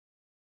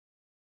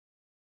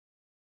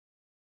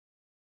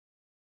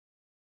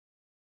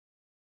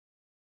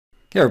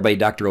Hey everybody,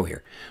 Dr. O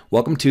here.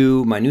 Welcome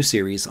to my new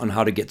series on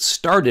how to get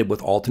started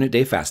with alternate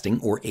day fasting,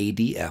 or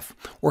ADF,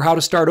 or how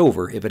to start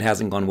over if it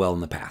hasn't gone well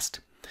in the past.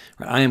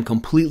 I am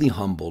completely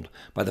humbled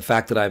by the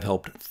fact that I've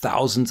helped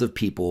thousands of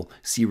people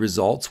see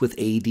results with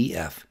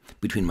ADF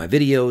between my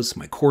videos,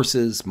 my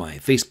courses, my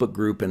Facebook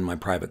group, and my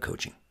private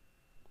coaching.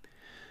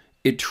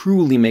 It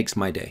truly makes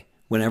my day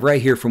whenever I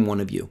hear from one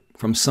of you,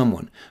 from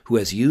someone who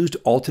has used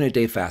alternate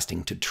day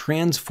fasting to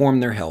transform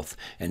their health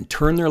and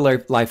turn their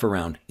life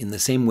around in the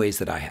same ways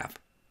that I have.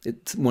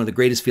 It's one of the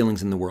greatest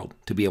feelings in the world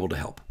to be able to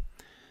help.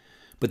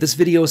 But this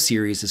video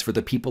series is for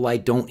the people I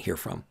don't hear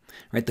from,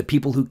 right? The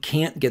people who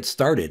can't get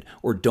started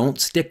or don't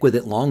stick with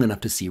it long enough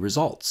to see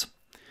results.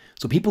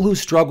 So people who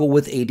struggle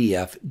with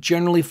ADF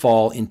generally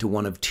fall into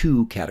one of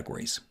two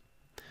categories.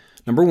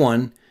 Number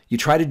one, you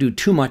try to do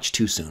too much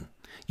too soon.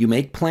 You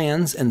make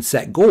plans and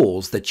set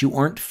goals that you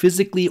aren't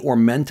physically or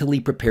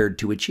mentally prepared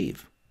to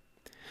achieve.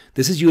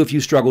 This is you if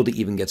you struggle to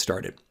even get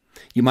started.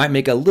 You might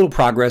make a little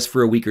progress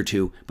for a week or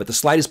two, but the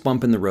slightest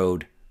bump in the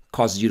road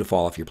causes you to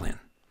fall off your plan.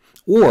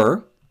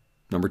 Or,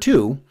 number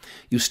two,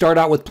 you start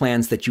out with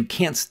plans that you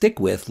can't stick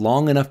with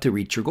long enough to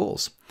reach your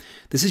goals.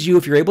 This is you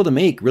if you're able to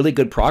make really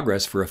good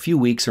progress for a few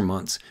weeks or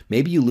months.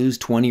 Maybe you lose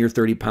 20 or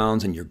 30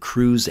 pounds and you're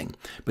cruising,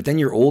 but then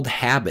your old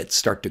habits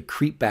start to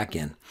creep back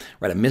in.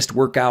 Right? A missed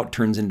workout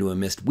turns into a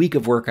missed week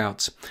of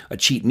workouts, a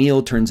cheat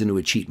meal turns into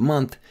a cheat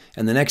month,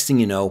 and the next thing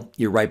you know,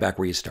 you're right back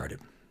where you started.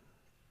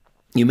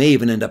 You may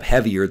even end up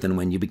heavier than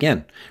when you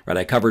began. Right?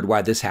 I covered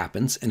why this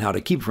happens and how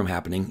to keep it from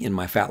happening in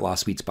my Fat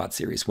Loss Sweet Spot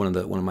series, one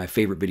of my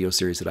favorite video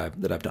series that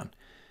I've done.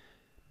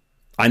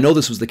 I know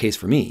this was the case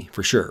for me,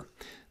 for sure.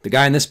 The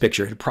guy in this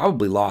picture had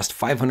probably lost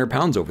 500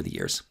 pounds over the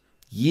years.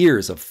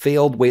 Years of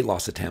failed weight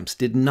loss attempts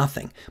did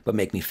nothing but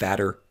make me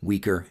fatter,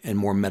 weaker, and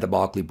more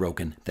metabolically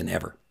broken than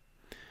ever.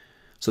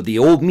 So the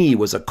old me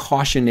was a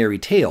cautionary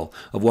tale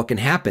of what can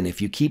happen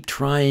if you keep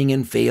trying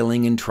and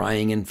failing and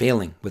trying and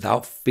failing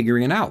without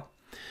figuring it out.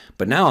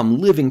 But now I'm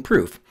living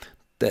proof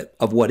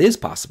of what is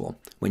possible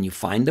when you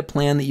find a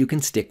plan that you can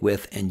stick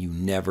with and you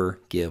never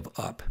give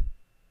up.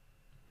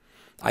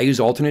 I use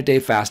alternate day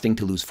fasting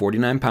to lose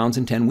 49 pounds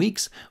in 10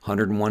 weeks,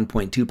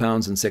 101.2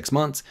 pounds in 6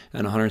 months,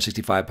 and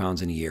 165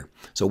 pounds in a year.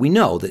 So we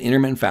know that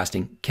intermittent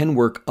fasting can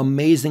work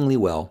amazingly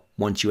well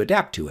once you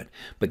adapt to it,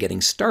 but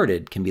getting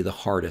started can be the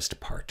hardest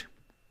part.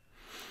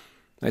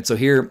 All right, so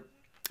here,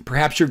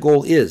 perhaps your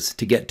goal is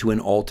to get to an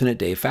alternate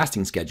day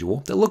fasting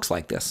schedule that looks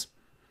like this.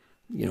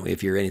 You know,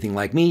 if you're anything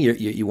like me,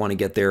 you want to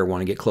get there,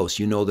 want to get close.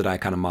 You know that I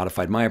kind of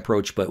modified my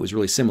approach, but it was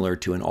really similar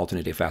to an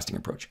alternate day fasting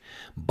approach.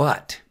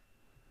 But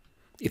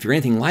if you're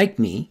anything like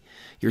me,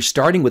 you're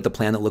starting with a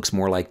plan that looks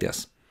more like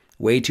this.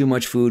 Way too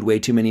much food, way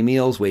too many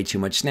meals, way too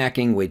much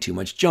snacking, way too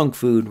much junk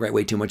food, right?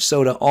 Way too much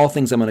soda, all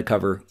things I'm going to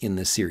cover in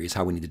this series,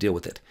 how we need to deal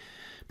with it.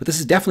 But this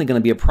is definitely going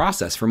to be a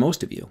process for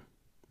most of you,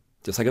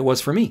 just like it was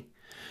for me.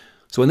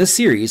 So in this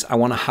series, I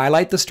want to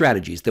highlight the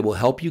strategies that will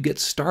help you get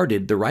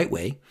started the right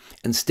way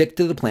and stick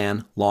to the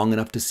plan long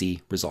enough to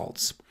see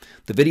results.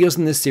 The videos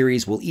in this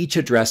series will each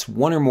address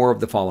one or more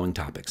of the following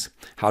topics: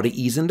 how to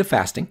ease into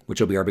fasting,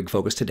 which will be our big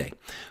focus today,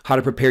 how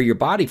to prepare your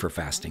body for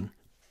fasting,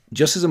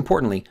 just as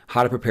importantly,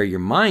 how to prepare your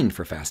mind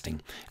for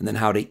fasting, and then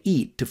how to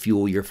eat to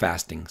fuel your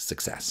fasting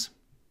success.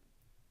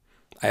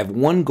 I have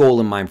one goal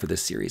in mind for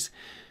this series.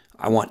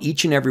 I want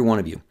each and every one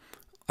of you,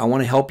 I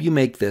want to help you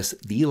make this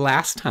the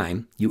last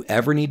time you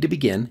ever need to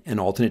begin an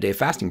alternate day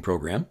fasting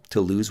program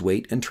to lose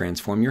weight and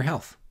transform your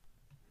health.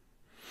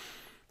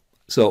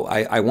 So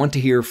I want to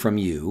hear from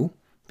you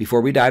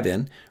before we dive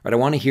in. Right? I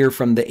want to hear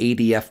from the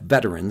ADF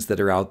veterans that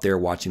are out there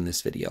watching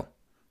this video.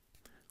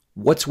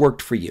 What's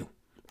worked for you?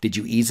 Did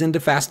you ease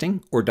into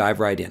fasting or dive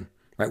right in?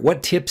 Right?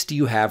 What tips do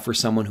you have for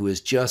someone who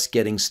is just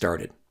getting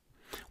started?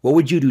 What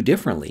would you do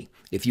differently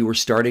if you were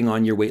starting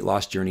on your weight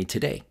loss journey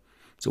today?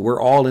 So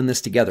we're all in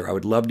this together. I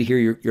would love to hear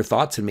your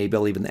thoughts, and maybe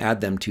I'll even add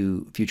them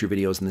to future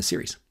videos in this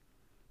series.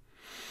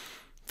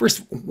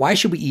 First, why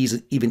should we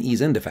even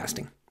ease into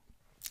fasting?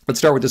 Let's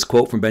start with this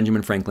quote from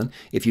Benjamin Franklin: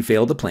 "If you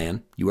fail to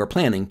plan, you are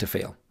planning to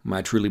fail."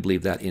 I truly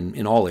believe that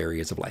in all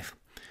areas of life.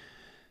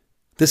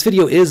 This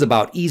video is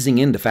about easing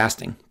into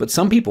fasting, but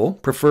some people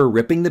prefer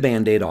ripping the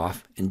Band-Aid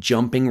off and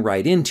jumping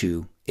right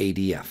into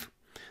ADF.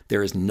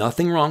 There is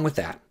nothing wrong with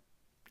that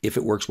if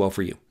it works well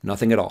for you.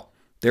 Nothing at all.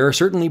 There are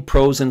certainly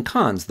pros and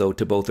cons, though,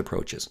 to both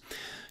approaches.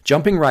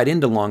 Jumping right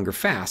into longer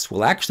fasts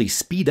will actually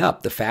speed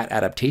up the fat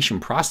adaptation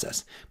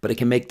process, but it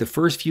can make the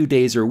first few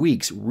days or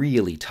weeks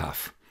really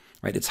tough.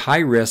 Right? It's high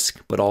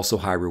risk, but also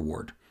high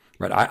reward.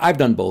 Right? I've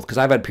done both because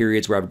I've had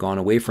periods where I've gone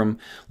away from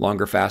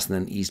longer fasts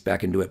and then eased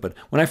back into it. But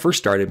when I first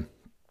started,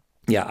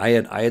 yeah, I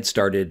had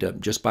started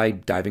just by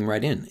diving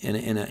right in,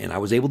 and I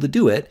was able to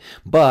do it,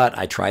 but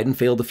I tried and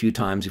failed a few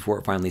times before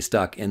it finally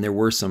stuck, and there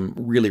were some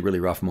really, really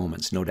rough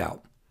moments, no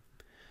doubt.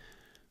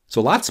 So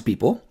lots of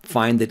people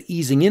find that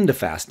easing into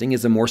fasting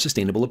is a more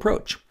sustainable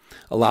approach.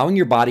 Allowing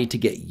your body to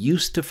get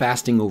used to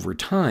fasting over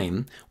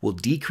time will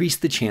decrease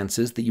the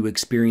chances that you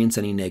experience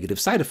any negative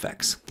side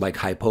effects, like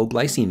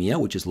hypoglycemia,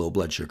 which is low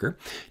blood sugar,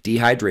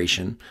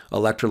 dehydration,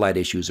 electrolyte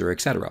issues, or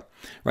etc.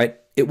 Right?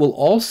 It will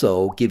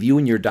also give you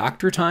and your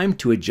doctor time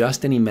to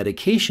adjust any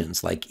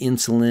medications like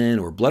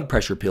insulin or blood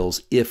pressure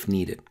pills if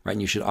needed, right?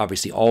 And you should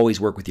obviously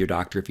always work with your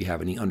doctor if you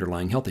have any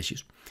underlying health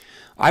issues.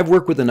 I've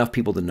worked with enough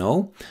people to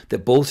know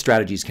that both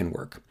strategies can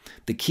work.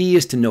 The key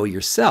is to know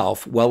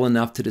yourself well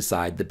enough to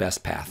decide the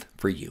best path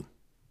for you.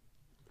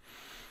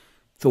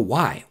 So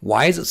why?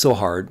 Why is it so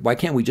hard? Why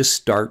can't we just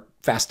start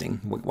fasting?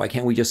 Why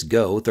can't we just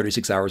go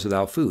 36 hours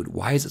without food?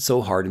 Why is it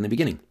so hard in the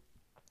beginning?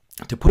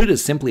 To put it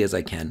as simply as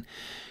I can,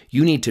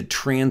 you need to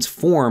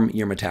transform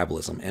your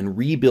metabolism and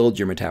rebuild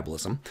your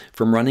metabolism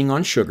from running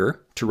on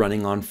sugar to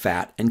running on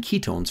fat and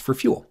ketones for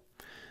fuel.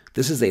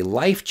 This is a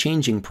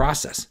life-changing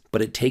process,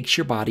 but it takes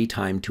your body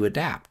time to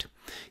adapt.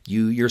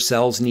 Your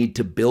cells need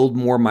to build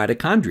more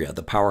mitochondria,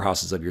 the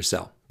powerhouses of your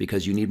cell,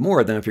 because you need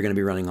more of them if you're going to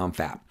be running on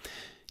fat.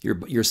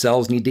 Your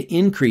cells need to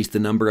increase the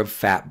number of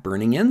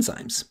fat-burning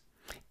enzymes.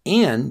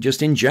 And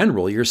just in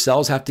general, your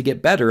cells have to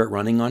get better at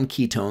running on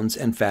ketones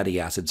and fatty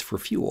acids for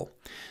fuel.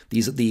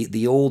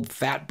 The old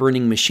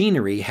fat-burning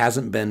machinery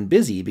hasn't been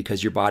busy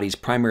because your body's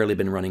primarily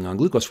been running on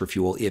glucose for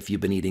fuel if you've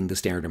been eating the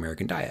standard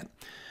American diet.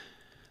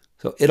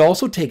 So it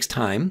also takes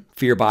time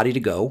for your body to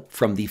go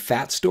from the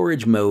fat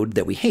storage mode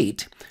that we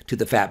hate to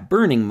the fat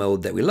burning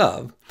mode that we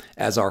love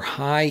as our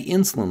high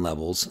insulin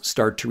levels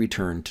start to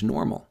return to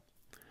normal.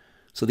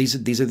 So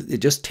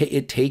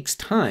it takes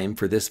time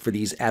for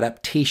these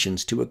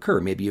adaptations to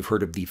occur. Maybe you've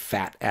heard of the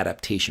fat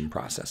adaptation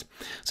process.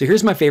 So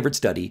here's my favorite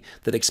study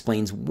that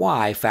explains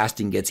why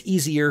fasting gets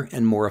easier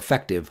and more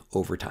effective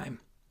over time.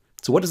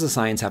 So what does the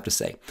science have to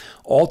say?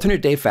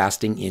 Alternate day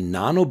fasting in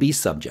non-obese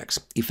subjects,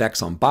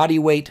 effects on body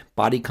weight,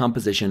 body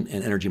composition,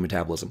 and energy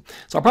metabolism.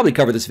 So I'll probably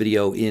cover this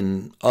video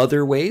in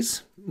other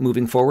ways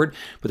moving forward,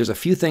 but there's a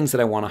few things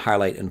that I want to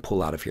highlight and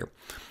pull out of here.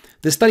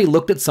 This study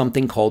looked at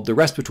something called the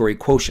respiratory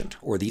quotient,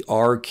 or the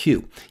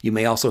RQ. You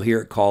may also hear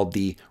it called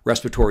the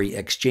respiratory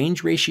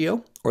exchange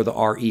ratio, or the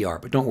RER,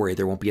 but don't worry,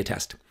 there won't be a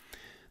test.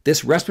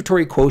 This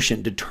respiratory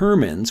quotient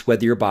determines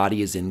whether your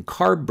body is in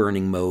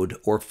carb-burning mode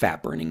or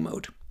fat-burning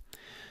mode.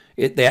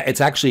 It's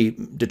actually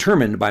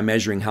determined by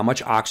measuring how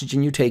much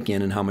oxygen you take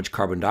in and how much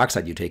carbon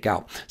dioxide you take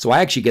out. So I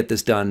actually get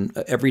this done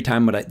every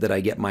time that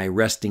I get my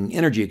resting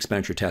energy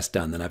expenditure test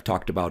done that I've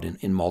talked about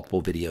in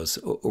multiple videos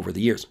over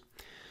the years.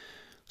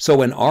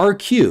 So an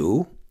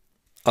RQ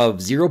of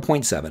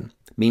 0.7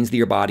 means that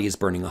your body is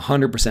burning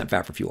 100%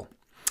 fat for fuel.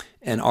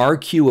 An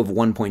RQ of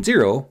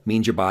 1.0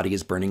 means your body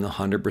is burning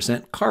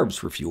 100% carbs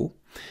for fuel.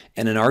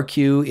 And an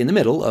RQ in the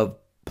middle of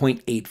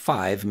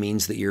 0.85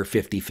 means that you're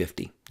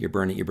 50-50. You're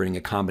burning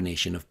a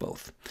combination of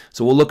both.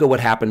 So we'll look at what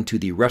happened to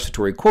the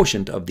respiratory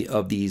quotient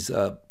of these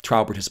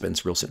trial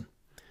participants real soon.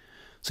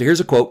 So here's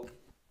a quote.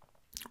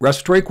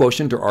 Respiratory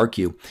quotient, or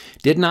RQ,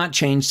 did not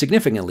change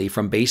significantly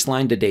from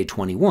baseline to day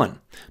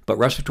 21, but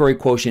respiratory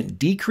quotient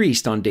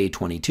decreased on day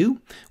 22,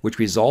 which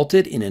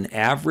resulted in an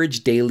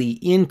average daily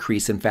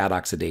increase in fat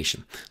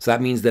oxidation. So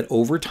that means that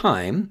over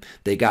time,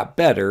 they got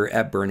better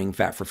at burning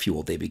fat for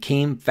fuel. They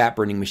became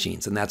fat-burning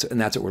machines, and that's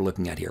what we're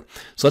looking at here.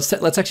 So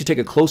let's actually take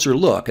a closer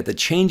look at the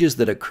changes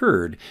that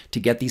occurred to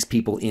get these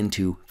people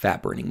into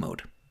fat-burning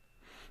mode.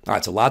 All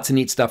right, so lots of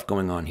neat stuff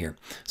going on here.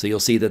 So you'll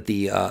see that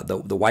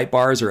the white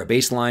bars are at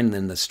baseline, and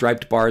then the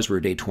striped bars were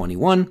day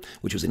 21,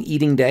 which was an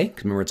eating day,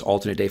 because remember it's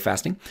alternate day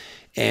fasting,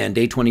 and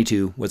day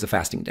 22 was a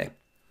fasting day.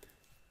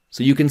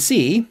 So you can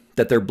see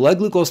that their blood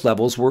glucose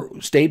levels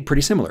stayed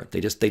pretty similar.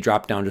 They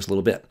dropped down just a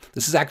little bit.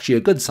 This is actually a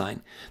good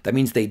sign. That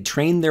means they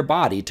trained their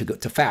body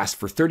to fast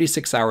for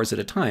 36 hours at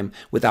a time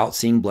without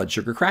seeing blood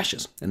sugar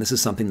crashes. And this is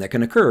something that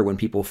can occur when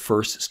people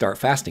first start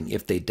fasting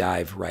if they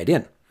dive right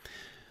in.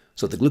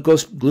 So the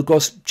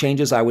glucose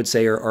changes, I would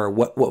say, are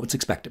what's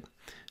expected.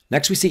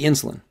 Next, we see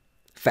insulin.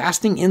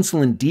 Fasting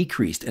insulin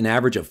decreased an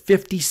average of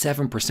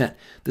 57%.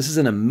 This is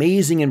an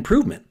amazing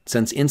improvement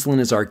since insulin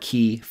is our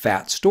key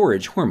fat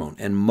storage hormone,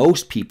 and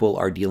most people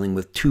are dealing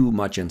with too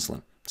much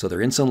insulin. So their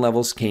insulin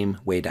levels came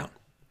way down.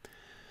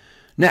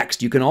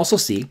 Next, you can also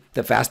see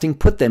that fasting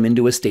put them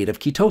into a state of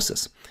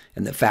ketosis,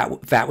 and that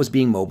fat was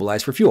being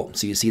mobilized for fuel.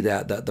 So you see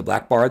that the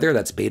black bar there,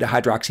 that's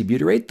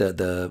beta-hydroxybutyrate,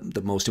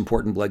 the most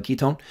important blood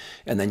ketone.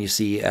 And then you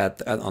see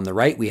on the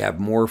right, we have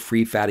more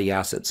free fatty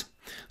acids.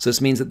 So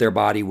this means that their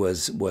body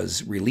was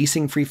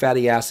releasing free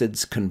fatty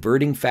acids,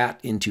 converting fat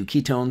into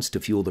ketones to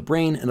fuel the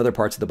brain and other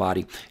parts of the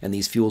body, and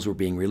these fuels were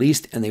being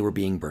released and they were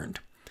being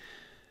burned.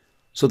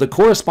 So the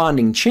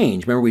corresponding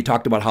change, remember we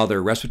talked about how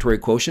their respiratory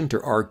quotient,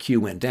 or RQ,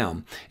 went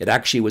down. It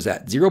actually was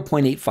at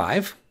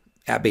 0.85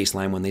 at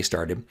baseline when they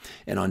started,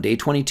 and on day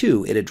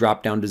 22, it had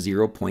dropped down to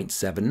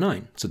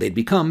 0.79. So they'd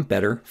become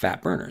better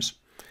fat burners.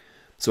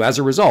 So as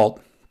a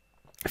result,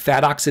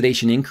 fat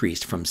oxidation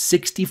increased from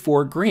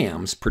 64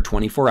 grams per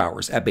 24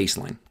 hours at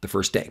baseline, the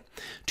first day,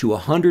 to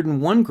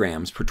 101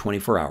 grams per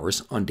 24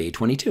 hours on day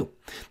 22.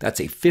 That's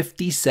a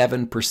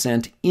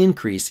 57%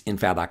 increase in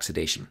fat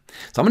oxidation.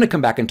 So I'm going to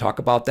come back and talk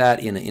about that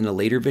in a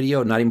later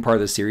video, not even part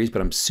of the series,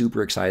 but I'm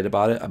super excited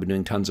about it. I've been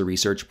doing tons of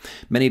research.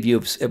 Many of you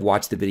have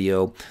watched the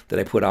video that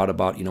I put out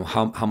about,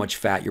 how much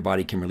fat your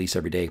body can release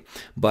every day.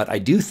 But I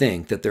do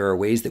think that there are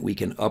ways that we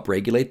can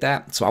upregulate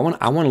that. So I want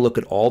to look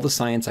at all the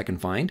science I can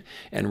find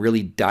and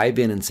really dive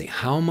in and say,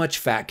 how much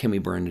fat can we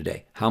burn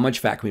today? How much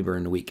fat can we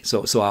burn in a week?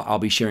 So I'll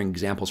be sharing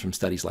examples from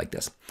studies like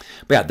this.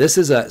 But yeah, this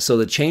is so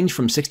the change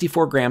from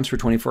 64 grams for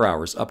 24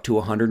 hours up to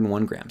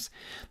 101 grams.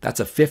 That's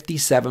a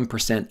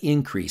 57%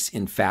 increase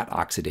in fat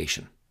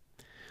oxidation.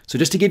 So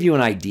just to give you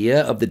an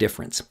idea of the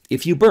difference,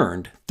 if you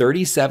burned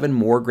 37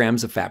 more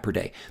grams of fat per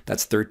day,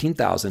 that's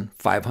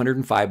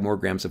 13,505 more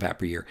grams of fat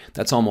per year.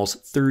 That's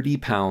almost 30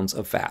 pounds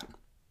of fat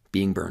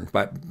being burned,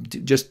 but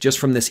just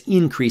from this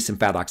increase in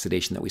fat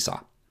oxidation that we saw.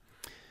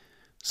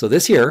 So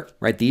this here,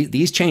 right,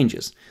 these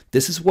changes,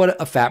 this is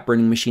what a fat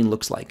burning machine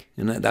looks like.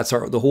 And that's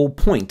the whole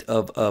point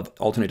of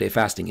alternate day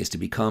fasting, is to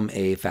become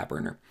a fat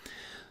burner.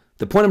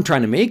 The point I'm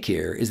trying to make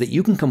here is that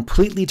you can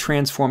completely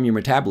transform your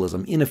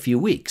metabolism in a few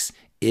weeks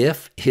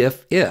if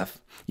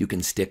you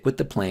can stick with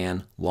the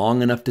plan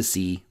long enough to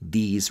see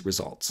these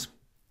results.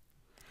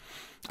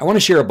 I want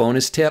to share a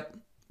bonus tip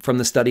from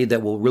the study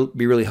that will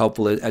be really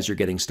helpful as you're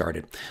getting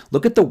started.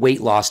 Look at the weight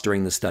loss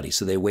during the study.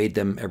 So they weighed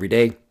them every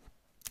day,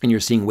 and you're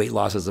seeing weight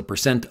loss as a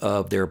percent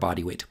of their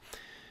body weight.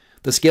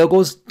 The scale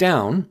goes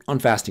down on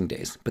fasting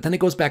days, but then it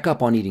goes back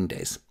up on eating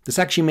days. This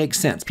actually makes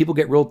sense. People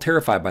get real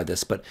terrified by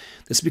this, but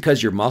this is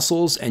because your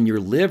muscles and your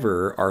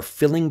liver are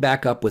filling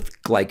back up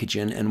with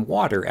glycogen and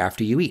water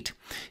after you eat.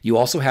 You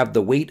also have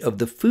the weight of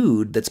the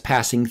food that's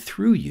passing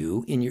through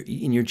you in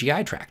your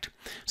GI tract.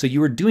 So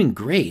you are doing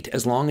great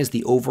as long as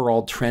the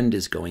overall trend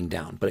is going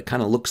down, but it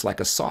kind of looks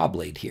like a saw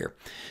blade here.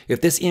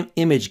 If this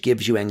image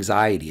gives you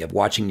anxiety of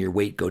watching your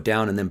weight go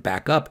down and then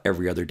back up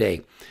every other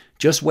day,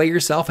 just weigh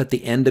yourself at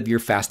the end of your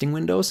fasting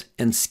windows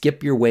and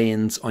skip your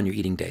weigh-ins on your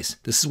eating days.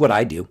 This is what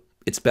I do.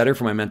 It's better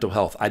for my mental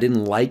health. I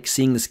didn't like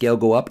seeing the scale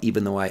go up,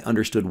 even though I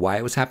understood why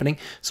it was happening.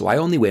 So I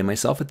only weigh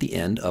myself at the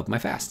end of my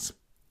fasts.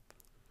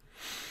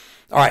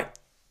 All right,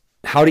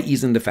 how to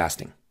ease into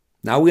fasting.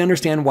 Now we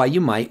understand why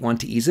you might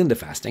want to ease into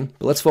fasting,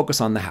 but let's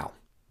focus on the how.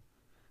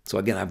 So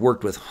again, I've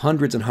worked with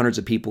hundreds and hundreds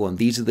of people, and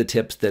these are the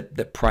tips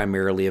that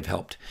primarily have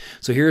helped.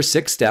 So here are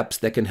 6 steps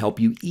that can help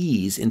you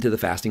ease into the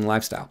fasting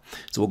lifestyle.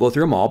 So we'll go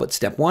through them all, but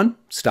step 1,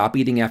 stop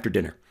eating after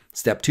dinner.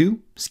 Step 2,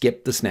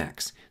 skip the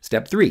snacks.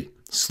 Step 3,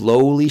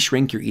 slowly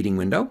shrink your eating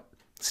window.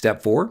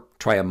 Step 4,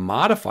 try a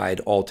modified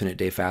alternate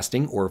day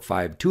fasting or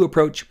 5-2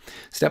 approach.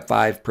 Step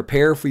 5,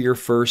 prepare for your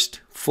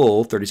first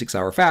full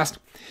 36-hour fast.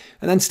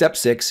 And then step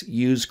 6,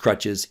 use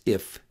crutches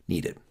if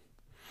needed.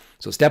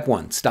 So step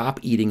 1, stop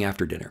eating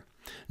after dinner.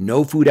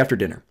 No food after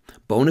dinner.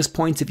 Bonus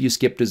points if you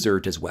skip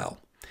dessert as well.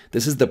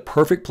 This is the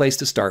perfect place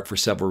to start for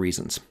several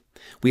reasons.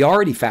 We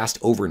already fast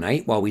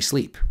overnight while we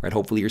sleep, right?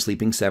 Hopefully you're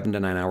sleeping 7 to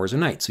 9 hours a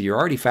night, so you're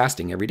already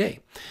fasting every day.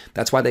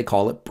 That's why they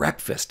call it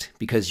breakfast,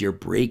 because you're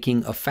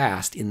breaking a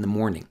fast in the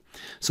morning.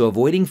 So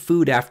avoiding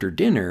food after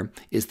dinner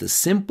is the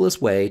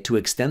simplest way to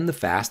extend the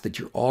fast that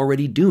you're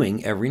already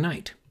doing every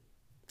night.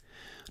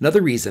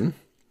 Another reason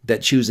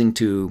that choosing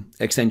to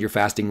extend your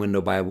fasting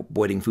window by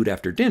avoiding food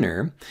after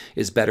dinner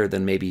is better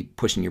than maybe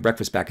pushing your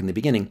breakfast back in the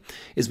beginning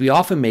is we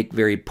often make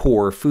very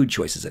poor food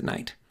choices at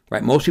night,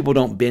 right? Most people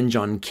don't binge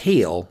on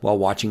kale while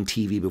watching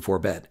TV before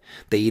bed.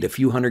 They eat a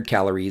few hundred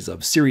calories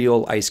of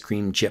cereal, ice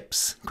cream,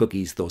 chips,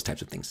 cookies, those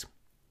types of things.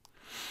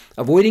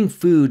 Avoiding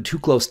food too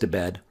close to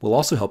bed will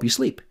also help you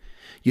sleep.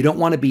 You don't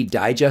want to be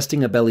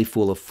digesting a belly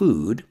full of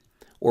food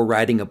or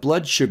riding a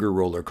blood sugar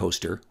roller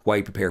coaster while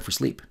you prepare for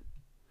sleep.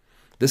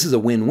 This is a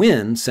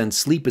win-win since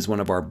sleep is one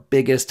of our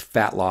biggest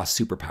fat loss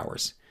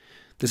superpowers.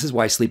 This is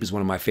why sleep is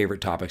one of my favorite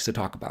topics to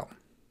talk about.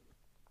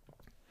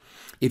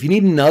 If you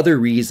need another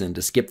reason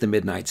to skip the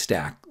midnight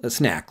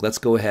snack, let's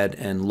go ahead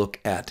and look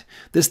at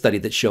this study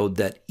that showed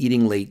that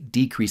eating late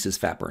decreases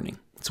fat burning.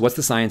 So what's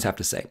the science have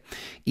to say?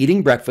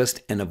 Eating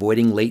breakfast and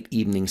avoiding late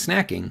evening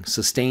snacking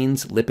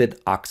sustains lipid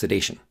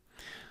oxidation.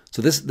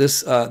 So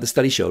this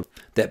study showed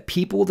that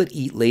people that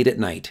eat late at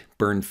night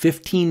burn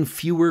 15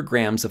 fewer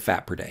grams of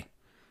fat per day.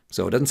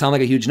 So it doesn't sound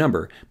like a huge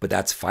number, but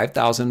that's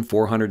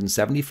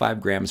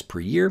 5,475 grams per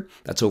year.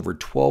 That's over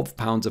 12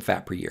 pounds of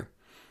fat per year.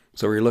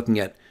 So we're looking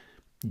at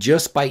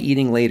just by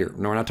eating later.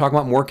 No, we're not talking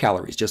about more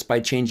calories. Just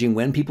by changing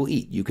when people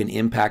eat, you can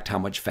impact how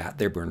much fat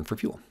they're burning for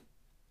fuel.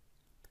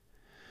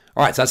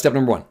 All right, so that's step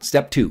number 1.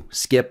 Step 2,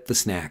 skip the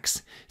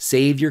snacks.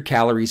 Save your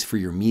calories for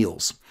your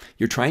meals.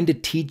 You're trying to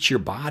teach your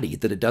body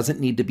that it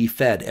doesn't need to be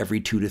fed every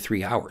 2 to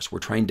 3 hours. We're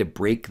trying to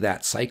break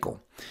that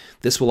cycle.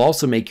 This will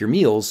also make your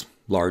meals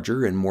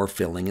larger and more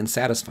filling and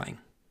satisfying.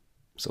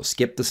 So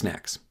skip the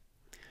snacks.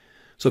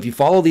 So if you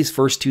follow these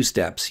first 2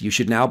 steps, you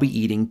should now be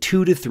eating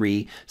 2 to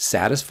 3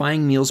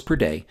 satisfying meals per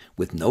day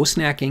with no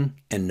snacking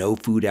and no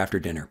food after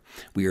dinner.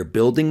 We are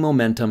building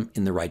momentum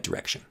in the right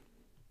direction.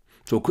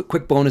 So a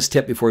quick bonus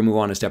tip before we move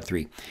on to step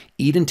 3.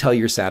 Eat until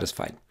you're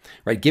satisfied,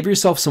 right? Give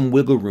yourself some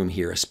wiggle room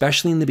here,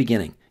 especially in the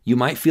beginning. You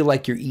might feel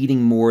like you're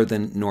eating more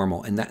than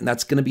normal, and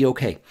that's going to be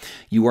okay.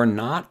 You are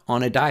not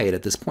on a diet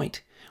at this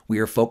point. We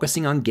are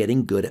focusing on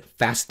getting good at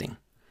fasting,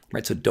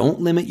 right? So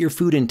don't limit your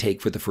food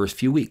intake for the first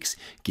few weeks.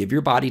 Give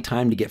your body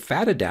time to get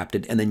fat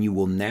adapted, and then you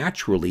will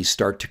naturally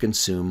start to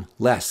consume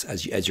less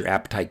as your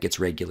appetite gets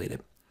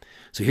regulated.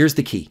 So here's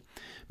the key.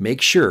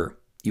 Make sure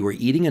you are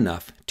eating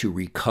enough to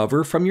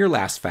recover from your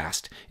last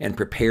fast and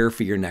prepare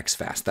for your next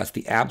fast. That's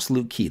the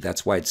absolute key.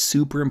 That's why it's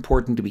super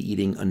important to be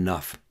eating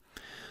enough.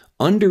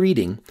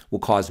 Undereating will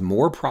cause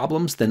more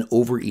problems than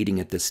overeating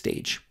at this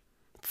stage.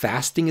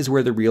 Fasting is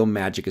where the real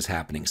magic is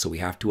happening, so we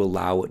have to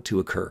allow it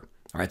to occur.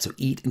 All right, so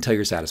eat until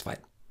you're satisfied.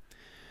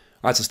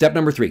 All right, so step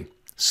number 3,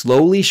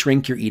 slowly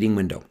shrink your eating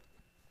window.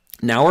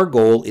 Now our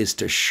goal is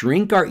to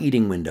shrink our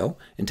eating window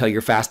until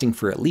you're fasting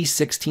for at least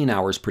 16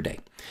 hours per day.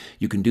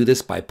 You can do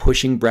this by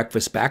pushing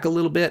breakfast back a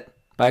little bit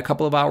by a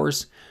couple of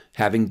hours,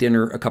 having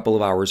dinner a couple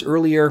of hours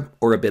earlier,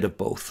 or a bit of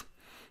both.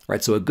 All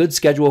right, so a good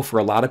schedule for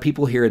a lot of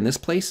people here in this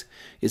place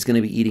is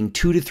going to be eating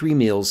 2 to 3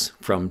 meals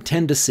from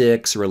 10 to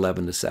 6 or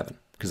 11 to 7.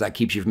 Because that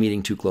keeps you from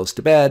eating too close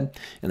to bed,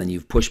 and then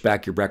you've pushed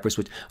back your breakfast,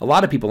 which a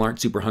lot of people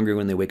aren't super hungry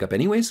when they wake up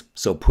anyways,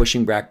 so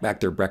pushing back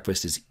their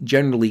breakfast is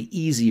generally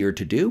easier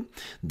to do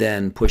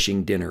than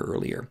pushing dinner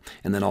earlier.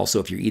 And then also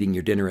if you're eating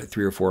your dinner at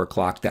 3 or 4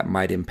 o'clock, that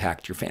might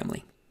impact your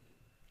family.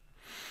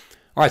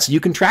 All right, so you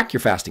can track your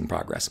fasting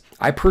progress.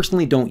 I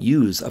personally don't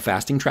use a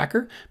fasting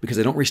tracker because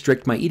I don't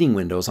restrict my eating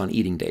windows on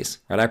eating days,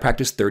 right? I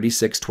practice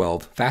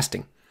 36-12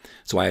 fasting.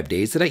 So I have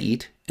days that I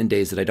eat and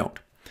days that I don't.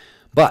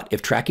 But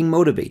if tracking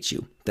motivates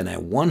you, then I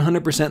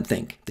 100%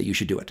 think that you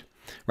should do it,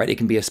 right? It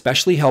can be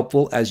especially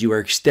helpful as you are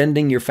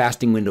extending your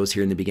fasting windows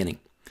here in the beginning.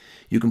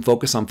 You can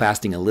focus on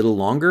fasting a little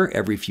longer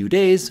every few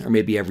days or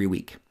maybe every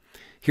week.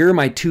 Here are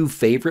my 2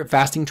 favorite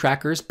fasting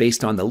trackers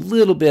based on the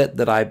little bit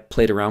that I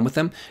played around with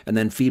them and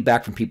then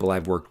feedback from people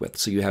I've worked with.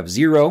 So you have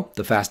Zero,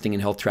 the fasting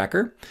and health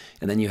tracker,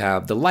 and then you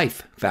have the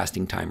Life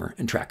fasting timer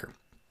and tracker.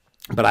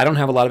 But I don't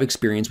have a lot of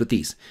experience with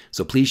these,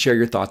 so please share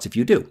your thoughts if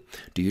you do.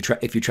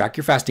 If you track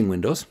your fasting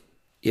windows?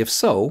 If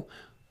so,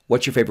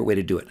 what's your favorite way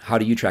to do it? How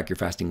do you track your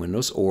fasting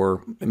windows?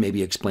 Or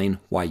maybe explain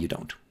why you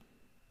don't.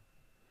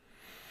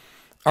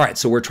 All right,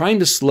 so we're trying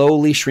to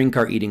slowly shrink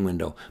our eating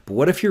window. But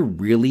what if you're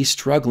really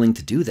struggling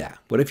to do that?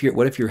 What if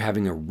you're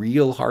having a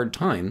real hard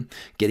time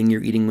getting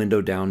your eating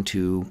window down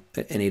to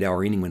an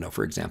 8-hour eating window,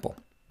 for example?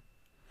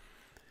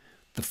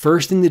 The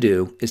first thing to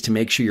do is to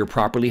make sure you're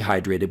properly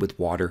hydrated with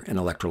water and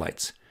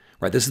electrolytes.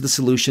 Right, this is the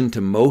solution to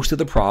most of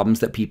the problems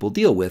that people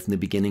deal with in the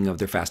beginning of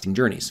their fasting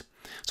journeys.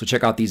 So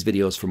check out these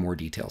videos for more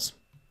details.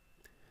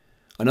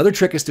 Another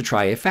trick is to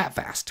try a fat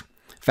fast.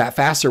 Fat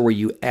fasts are where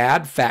you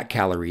add fat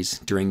calories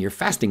during your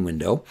fasting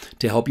window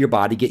to help your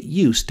body get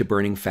used to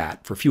burning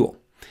fat for fuel.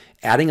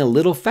 Adding a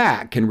little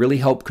fat can really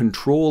help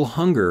control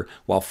hunger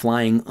while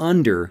flying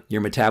under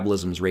your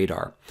metabolism's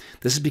radar.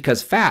 This is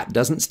because fat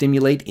doesn't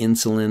stimulate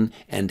insulin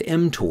and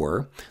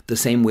mTOR the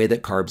same way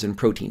that carbs and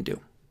protein do.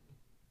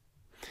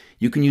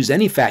 You can use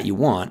any fat you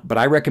want, but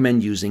I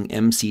recommend using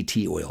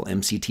MCT oil.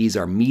 MCTs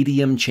are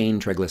medium chain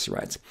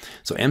triglycerides.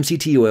 So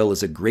MCT oil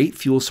is a great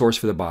fuel source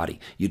for the body.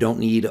 You don't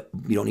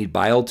need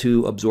bile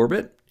to absorb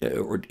it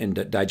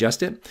and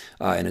digest it,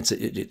 and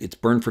it's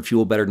burned for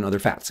fuel better than other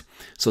fats.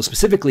 So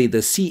specifically, the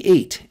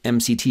C8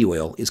 MCT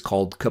oil is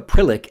called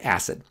caprylic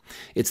acid.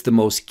 It's the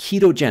most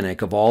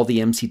ketogenic of all the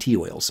MCT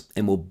oils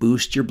and will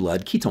boost your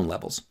blood ketone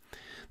levels.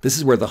 This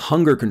is where the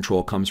hunger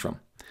control comes from.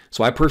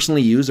 So I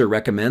personally use or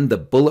recommend the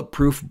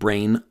Bulletproof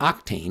Brain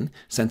Octane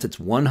since it's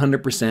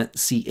 100%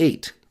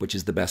 C8, which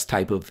is the best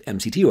type of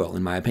MCT oil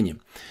in my opinion.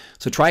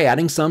 So try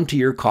adding some to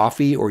your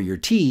coffee or your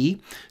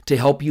tea to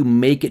help you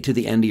make it to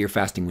the end of your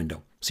fasting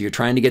window. So you're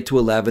trying to get to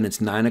 11,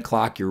 it's 9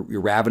 o'clock, you're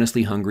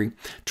ravenously hungry.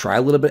 Try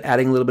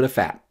adding a little bit of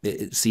fat.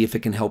 See if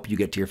it can help you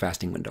get to your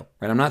fasting window.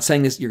 Right? I'm not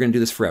saying you're going to do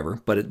this forever,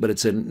 but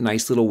it's a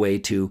nice little way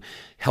to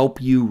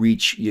help you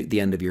reach the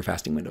end of your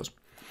fasting windows.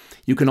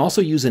 You can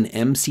also use an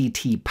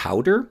MCT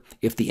powder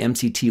if the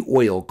MCT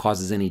oil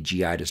causes any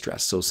GI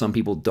distress. So some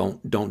people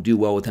don't do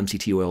well with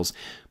MCT oils.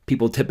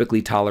 People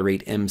typically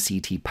tolerate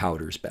MCT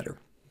powders better.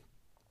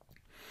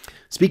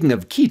 Speaking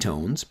of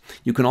ketones,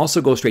 you can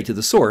also go straight to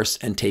the source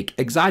and take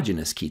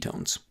exogenous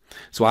ketones.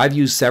 So I've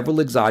used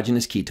several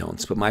exogenous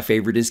ketones, but my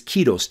favorite is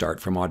Keto Start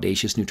from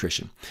Audacious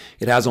Nutrition.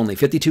 It has only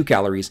 52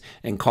 calories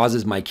and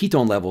causes my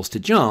ketone levels to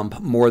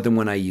jump more than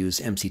when I use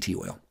MCT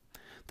oil.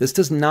 This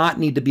does not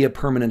need to be a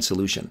permanent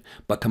solution,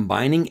 but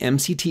combining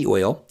MCT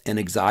oil and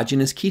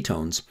exogenous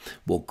ketones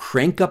will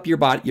crank up your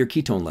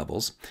ketone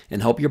levels and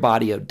help your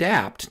body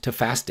adapt to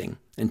fasting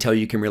until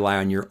you can rely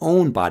on your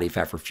own body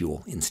fat for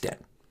fuel instead.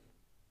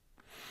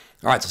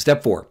 All right, so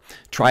step 4,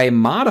 try a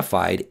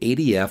modified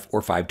ADF or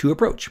 5-2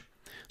 approach.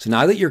 So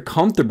now that you're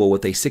comfortable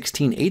with a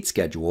 16-8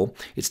 schedule,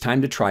 it's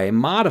time to try a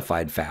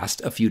modified fast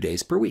a few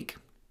days per week.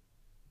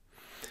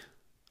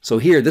 So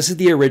here, this is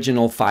the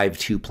original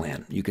 5-2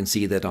 plan. You can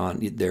see that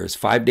there's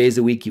 5 days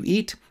a week you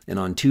eat, and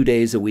on 2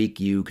 days a week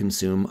you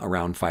consume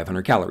around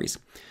 500 calories.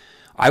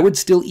 I would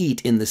still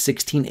eat in the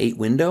 16-8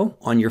 window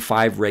on your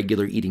 5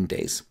 regular eating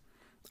days.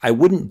 I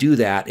wouldn't do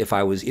that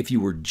if you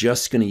were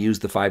just going to use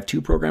the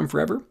 5-2 program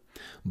forever,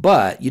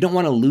 but you don't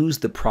want to lose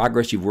the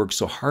progress you've worked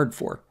so hard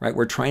for, right?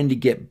 We're trying to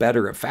get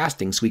better at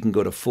fasting so we can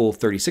go to full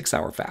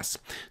 36-hour fasts.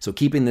 So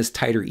keeping this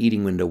tighter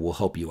eating window will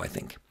help you, I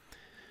think.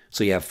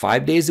 So you have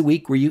 5 days a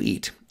week where you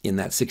eat in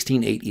that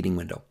 16-8 eating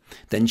window.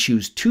 Then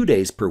choose 2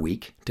 days per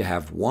week to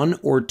have 1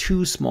 or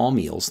 2 small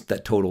meals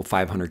that total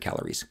 500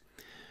 calories.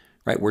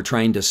 Right? We're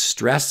trying to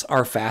stress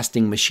our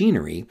fasting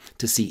machinery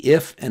to see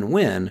if and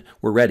when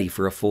we're ready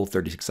for a full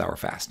 36-hour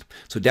fast.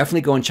 So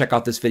definitely go and check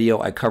out this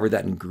video. I covered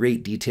that in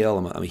great detail.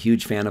 I'm a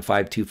huge fan of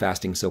 5-2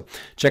 fasting, so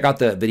check out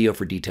the video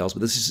for details.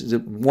 But this is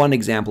one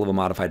example of a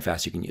modified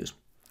fast you can use.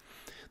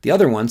 The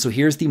other one, so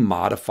here's the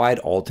modified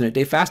alternate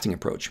day fasting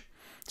approach.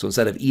 So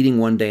instead of eating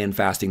one day and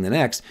fasting the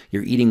next,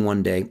 you're eating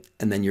one day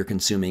and then you're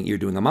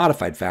doing a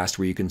modified fast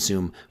where you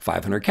consume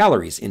 500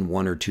 calories in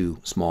 1 or 2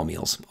 small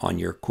meals on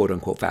your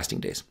quote-unquote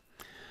fasting days.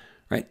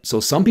 Right? So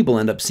some people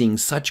end up seeing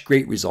such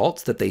great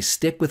results that they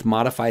stick with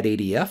modified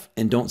ADF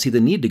and don't see the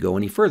need to go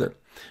any further.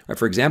 Right?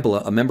 For example,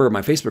 a member of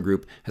my Facebook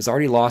group has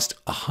already lost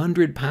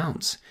 100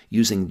 pounds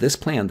using this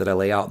plan that I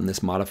lay out in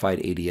this modified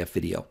ADF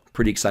video.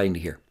 Pretty exciting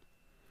to hear.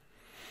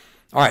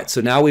 All right,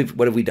 so now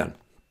what have we done?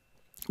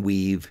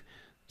 We've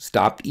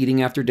stopped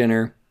eating after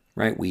dinner,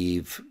 right?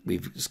 We've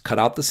cut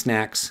out the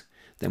snacks.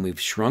 Then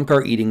we've shrunk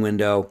our eating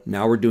window.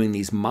 Now we're doing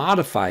these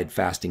modified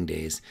fasting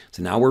days.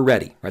 So now we're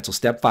ready, right? So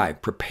step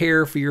 5,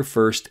 prepare for your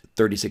first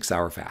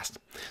 36-hour fast.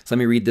 So let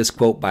me read this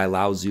quote by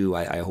Lao Tzu.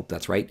 I hope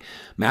that's right.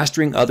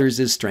 Mastering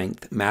others is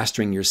strength.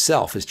 Mastering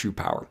yourself is true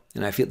power.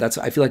 And I feel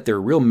like there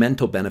are real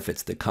mental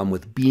benefits that come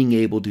with being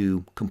able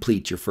to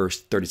complete your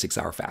first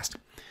 36-hour fast.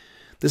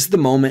 This is the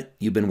moment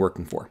you've been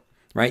working for,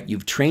 right?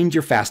 You've trained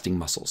your fasting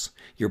muscles.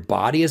 Your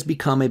body has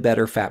become a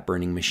better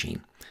fat-burning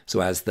machine. So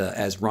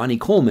as Ronnie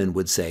Coleman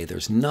would say,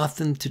 there's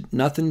nothing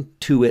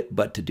to it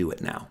but to do it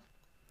now.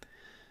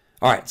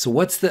 All right, so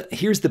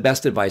here's the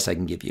best advice I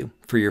can give you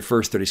for your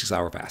first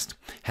 36-hour fast.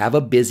 Have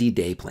a busy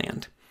day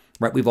planned.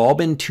 Right? We've all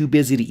been too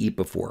busy to eat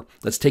before.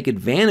 Let's take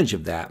advantage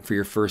of that for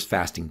your first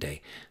fasting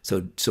day.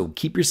 So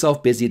keep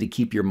yourself busy to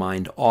keep your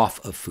mind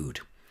off of food.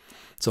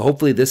 So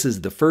hopefully this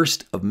is the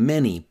first of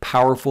many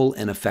powerful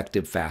and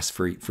effective fasts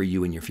for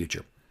you in your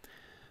future.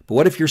 But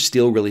what if you're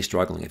still really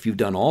struggling? If you've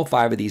done all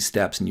 5 of these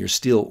steps and you're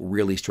still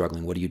really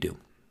struggling, what do you do?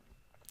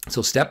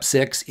 So step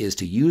 6 is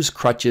to use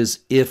crutches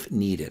if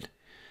needed.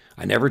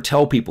 I never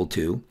tell people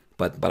to,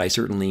 but I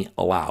certainly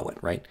allow it,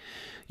 right?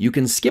 You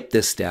can skip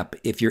this step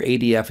if your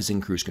ADF is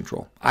in cruise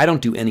control. I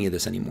don't do any of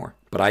this anymore,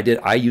 but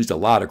I used a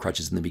lot of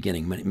crutches in the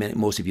beginning.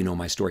 Most of you know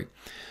my story.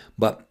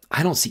 But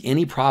I don't see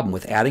any problem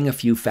with adding a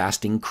few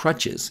fasting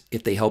crutches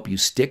if they help you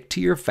stick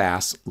to your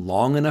fasts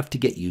long enough to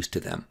get used to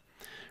them.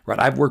 Right?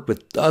 I've worked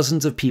with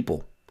dozens of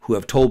people who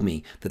have told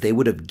me that they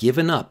would have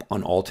given up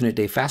on alternate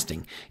day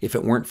fasting if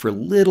it weren't for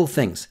little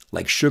things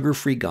like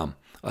sugar-free gum,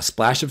 a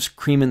splash of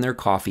cream in their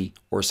coffee,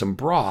 or some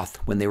broth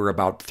when they were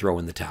about to throw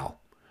in the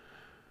towel.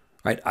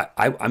 Right?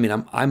 I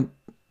mean,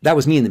 that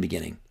was me in the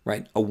beginning,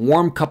 right? A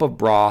warm cup of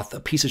broth, a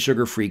piece of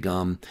sugar-free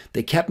gum.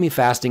 They kept me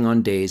fasting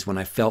on days when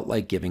I felt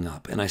like giving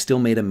up, and I still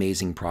made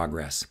amazing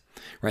progress.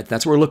 Right?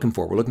 That's what we're looking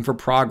for. We're looking for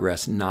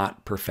progress,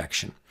 not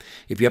perfection.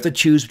 If you have to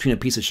choose between a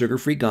piece of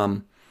sugar-free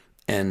gum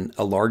and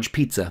a large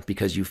pizza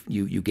because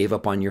you gave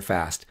up on your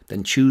fast,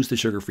 then choose the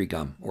sugar-free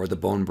gum or the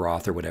bone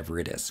broth or whatever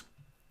it is.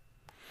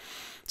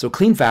 So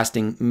clean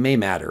fasting may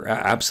matter,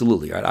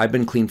 absolutely. Right? I've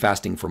been clean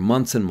fasting for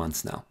months and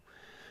months now.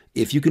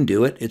 If you can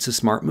do it, it's a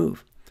smart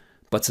move.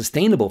 But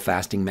sustainable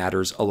fasting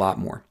matters a lot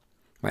more.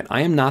 Right?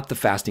 I am not the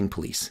fasting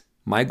police.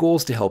 My goal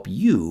is to help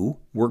you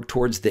work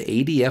towards the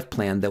ADF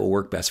plan that will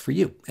work best for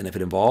you. And if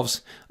it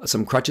involves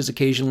some crutches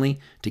occasionally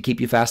to keep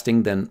you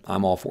fasting, then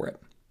I'm all for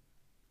it.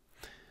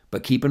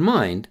 But keep in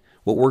mind,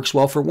 what works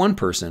well for one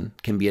person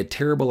can be a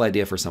terrible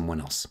idea for someone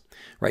else.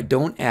 Right?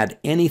 Don't add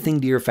anything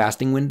to your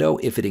fasting window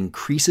if it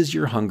increases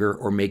your hunger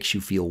or makes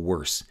you feel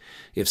worse.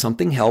 If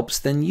something helps,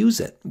 then use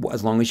it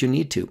as long as you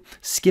need to.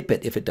 Skip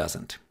it if it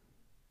doesn't.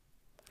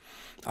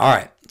 All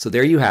right, so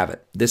there you have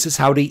it. This is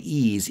how to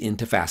ease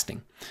into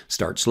fasting.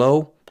 Start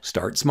slow,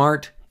 start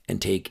smart, and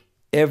take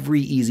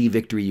every easy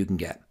victory you can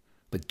get.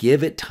 But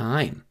give it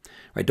time.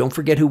 Right? Don't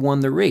forget who won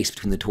the race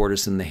between the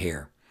tortoise and the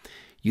hare.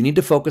 You need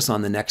to focus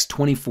on the next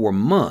 24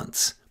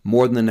 months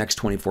more than the next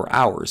 24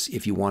 hours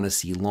if you want to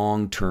see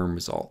long-term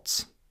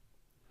results.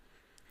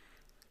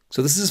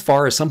 So this is as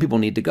far as some people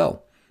need to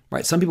go.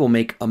 Right? Some people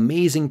make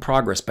amazing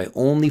progress by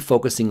only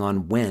focusing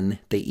on when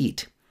they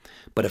eat.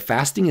 But if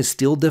fasting is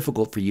still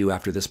difficult for you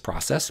after this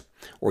process,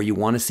 or you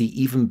want to see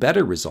even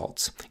better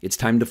results, it's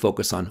time to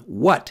focus on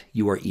what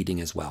you are eating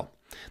as well.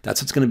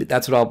 That's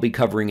what I'll be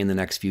covering in the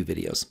next few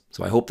videos.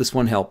 So I hope this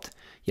one helped.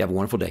 You have a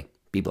wonderful day.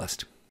 Be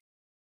blessed.